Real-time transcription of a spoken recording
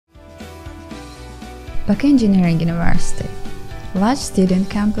Baku Engineering University. Large student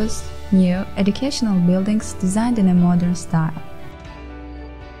campus, new educational buildings designed in a modern style.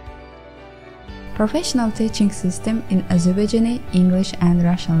 Professional teaching system in Azerbaijani, English and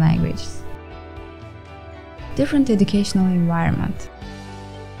Russian languages. Different educational environment.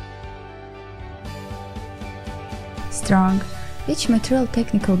 Strong, rich material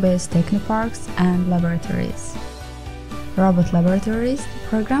technical-based technoparks and laboratories. Robot laboratories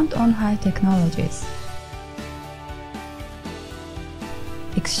programmed on high technologies.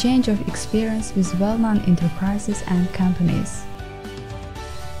 Exchange of experience with well-known enterprises and companies.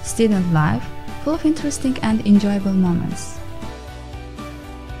 Student life full of interesting and enjoyable moments.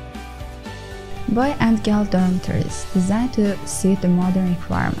 Boy and girl dormitories designed to suit the modern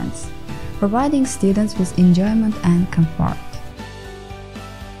requirements, providing students with enjoyment and comfort.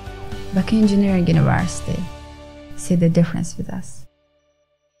 Baku Engineering University. See the difference with us.